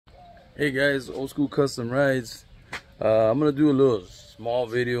Hey guys, Old School Custom Rides. I'm gonna do a little small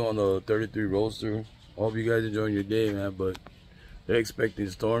video on the 33 Roadster. Hope you guys enjoying your day, man. But they're expecting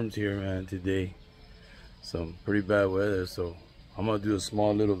storms here, man, today. Some pretty bad weather, so I'm gonna do a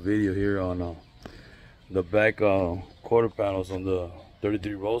small little video here on the back quarter panels on the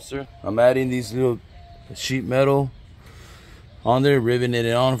 33 Roadster. I'm adding these little sheet metal on there, riveting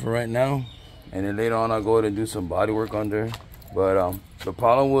it on for right now, and then later on I'll go ahead and do some body work on there. But the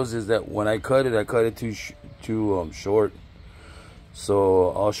problem is that when I cut it too short. So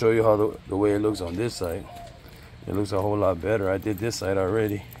I'll show you how the way it looks on this side. It looks a whole lot better. I did this side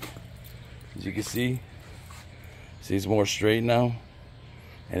already. As you can see it's more straight now.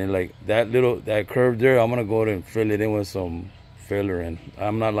 And then like that curve there, I'm gonna go ahead and fill it in with some filler, and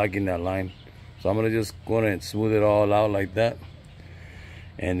I'm not liking that line. So I'm gonna just go ahead and smooth it all out like that.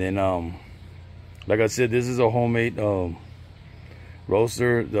 And then like I said, this is a homemade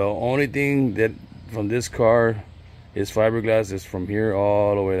Roadster. The only thing that from this car is fiberglass is from here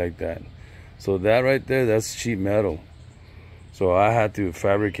all the way like that. So that right there, that's sheet metal. So I had to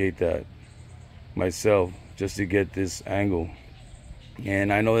fabricate that myself just to get this angle.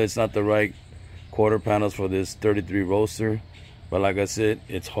 And I know it's not the right quarter panels for this 33 Roadster, but like I said,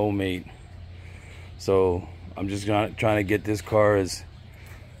 it's homemade. So I'm just trying to get this car as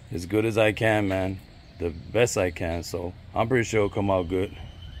good as I can, man. The best I can. So I'm pretty sure it'll come out good.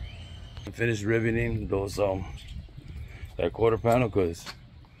 I finished riveting those that quarter panel, because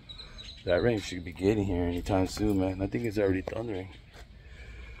that rain should be getting here anytime soon, man. I think it's already thundering.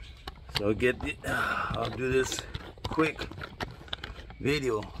 So I'll do this quick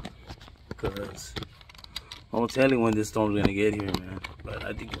video because I won't tell you when this storm's gonna get here, man. But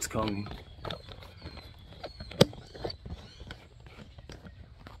I think it's coming.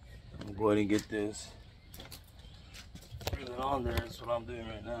 I'll go ahead and get this. Put it on there. That's what I'm doing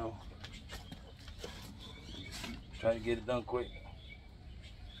right now. Try to get it done quick.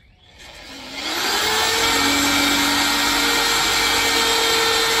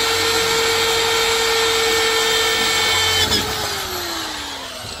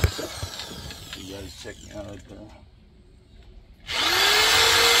 You guys check me out right there.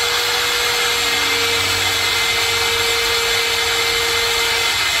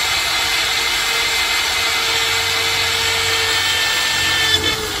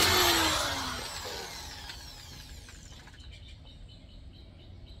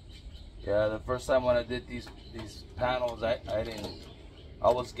 Yeah, the first time when I did these panels, I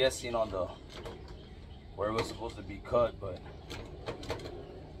was guessing on where it was supposed to be cut, but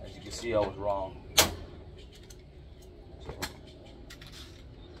as you can see, I was wrong.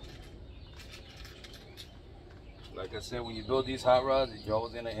 Like I said, when you build these hot rods, you're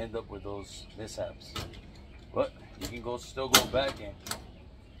always gonna end up with those mishaps. But you can still go back and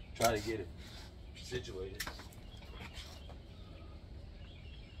try to get it situated.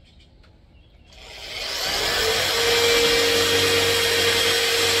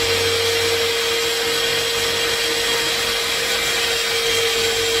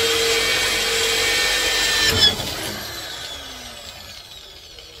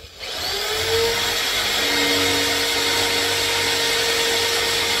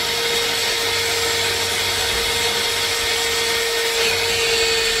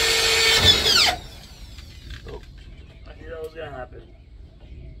 Happen.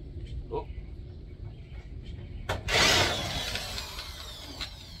 Oh.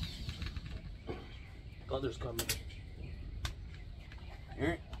 Thunder's coming.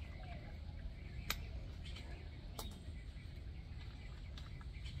 Here.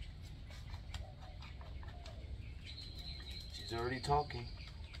 She's already talking.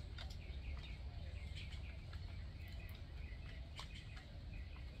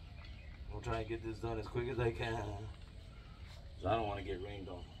 I'll try and get this done as quick as I can. I don't want to get rained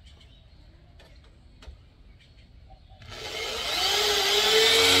on.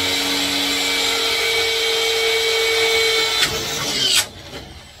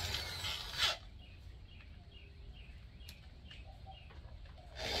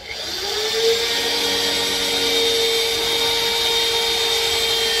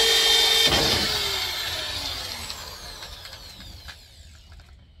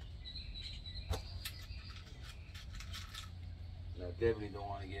 I definitely don't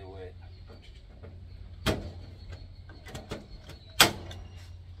want to get wet.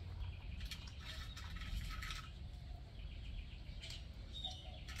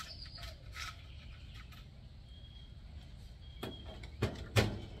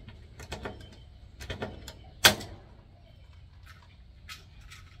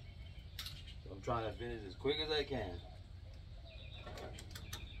 So I'm trying to finish as quick as I can.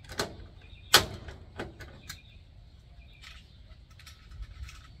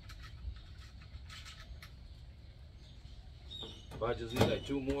 But I just need like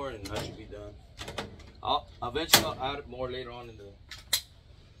 2 more and I should be done. I'll eventually add more later on in the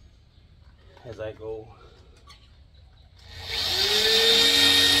as I go.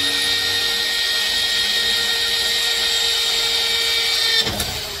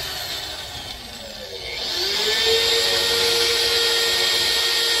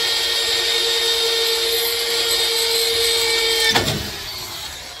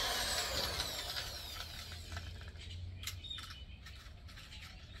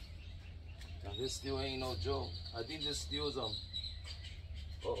 Now this steel ain't no joke. I think this steel is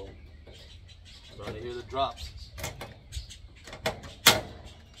uh-oh. Starting to hear the drops.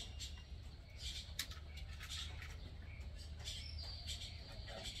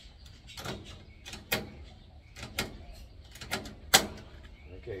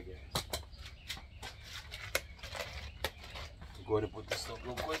 Okay, guys. I'm going to put this stuff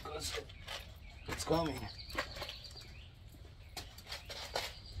real quick because it's coming.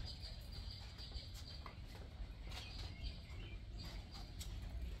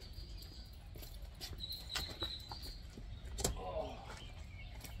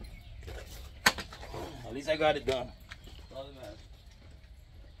 At least I got it done. That's all that matters.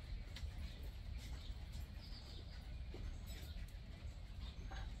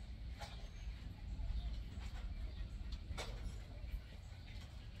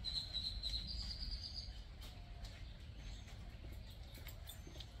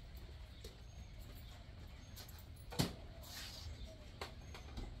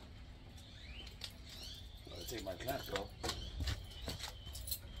 Gotta take my clamps off.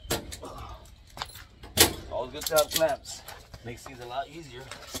 Always good to have clamps. Makes things a lot easier.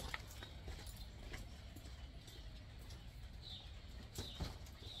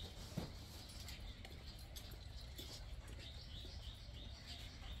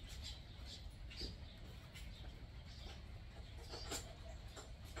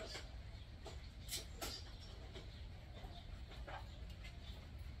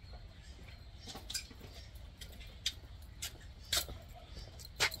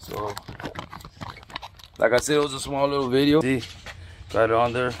 So, like I said, it was a small little video. See, got it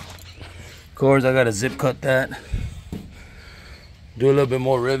on there. Of course, I gotta zip cut that. Do a little bit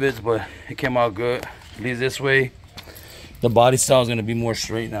more rivets, but it came out good. At least this way, the body style is gonna be more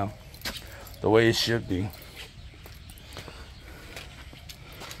straight now, the way it should be.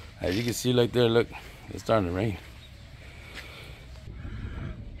 As you can see, like there, look, it's starting to rain.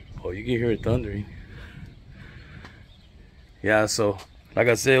 Oh, you can hear it thundering. Yeah, so like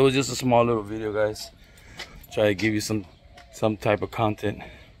I said, it was just a small little video, guys. Try to give you some type of content.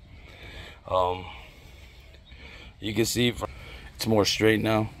 You can see it's more straight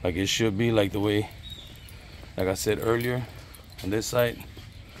now, like it should be, like the way, like I said earlier, on this side.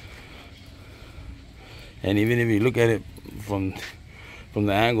 And even if you look at it from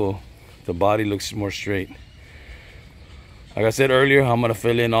the angle, the body looks more straight. Like I said earlier, I'm gonna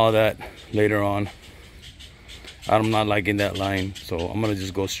fill in all that later on. I'm not liking that line, so I'm gonna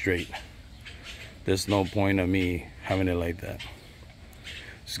just go straight. There's no point of me having it like that.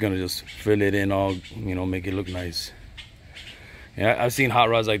 Just gonna just fill it in all, you know, make it look nice. Yeah, I've seen hot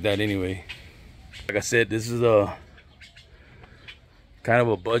rods like that anyway. Like I said, this is a kind of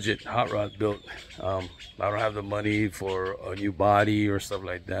a budget hot rod built. I don't have the money for a new body or stuff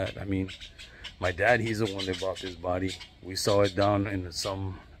like that. I mean, my dad, he's the one that bought this body. We saw it down in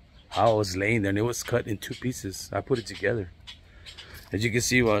some, how it was laying there, and it was cut in 2 pieces. I put it together. As you can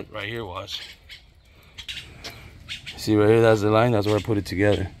see, right here, watch. See right here, that's the line, that's where I put it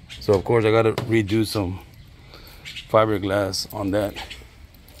together. So of course I gotta redo some fiberglass on that.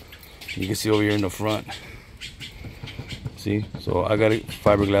 You can see over here in the front. See, so I gotta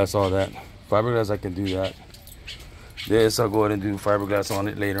fiberglass all that. Fiberglass, I can do that. This, I'll go ahead and do fiberglass on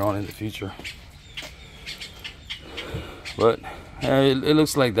it later on in the future. But it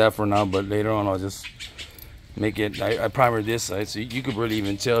looks like that for now, but later on I'll just make it, I primer this side, so you could really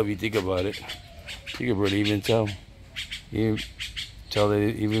even tell if you think about it. You could really even tell. You tell that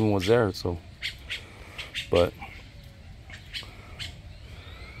it even was there, so. But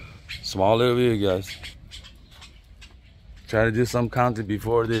small little video, guys. Try to do some content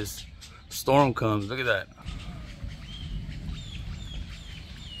before this storm comes. Look at that.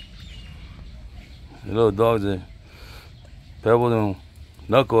 The little dogs there. Pebble and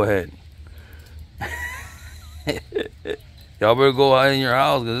Knucklehead. Y'all better go out in your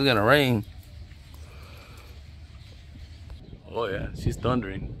house because it's gonna rain. Oh yeah, she's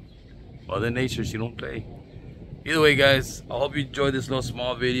thundering. Mother Nature, she don't play. Either way, guys, I hope you enjoyed this little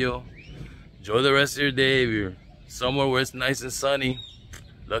small video. Enjoy the rest of your day. If you're somewhere where it's nice and sunny,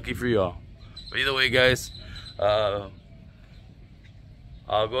 lucky for y'all. But either way, guys,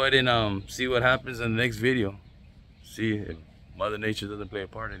 I'll go ahead and see what happens in the next video. See if Mother Nature doesn't play a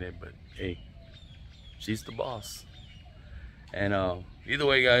part in it, but hey, she's the boss. And either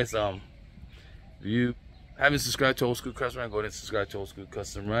way, guys, if you haven't subscribed to Old School Custom Rides, go ahead and subscribe to Old School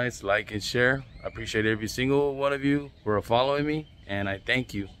Custom Rides, like and share. I appreciate every single one of you for following me, and I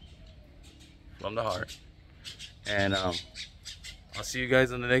thank you from the heart. And I'll see you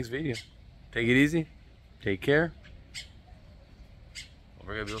guys in the next video. Take it easy. Take care.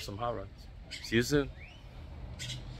 We're gonna build some hot rods. See you soon.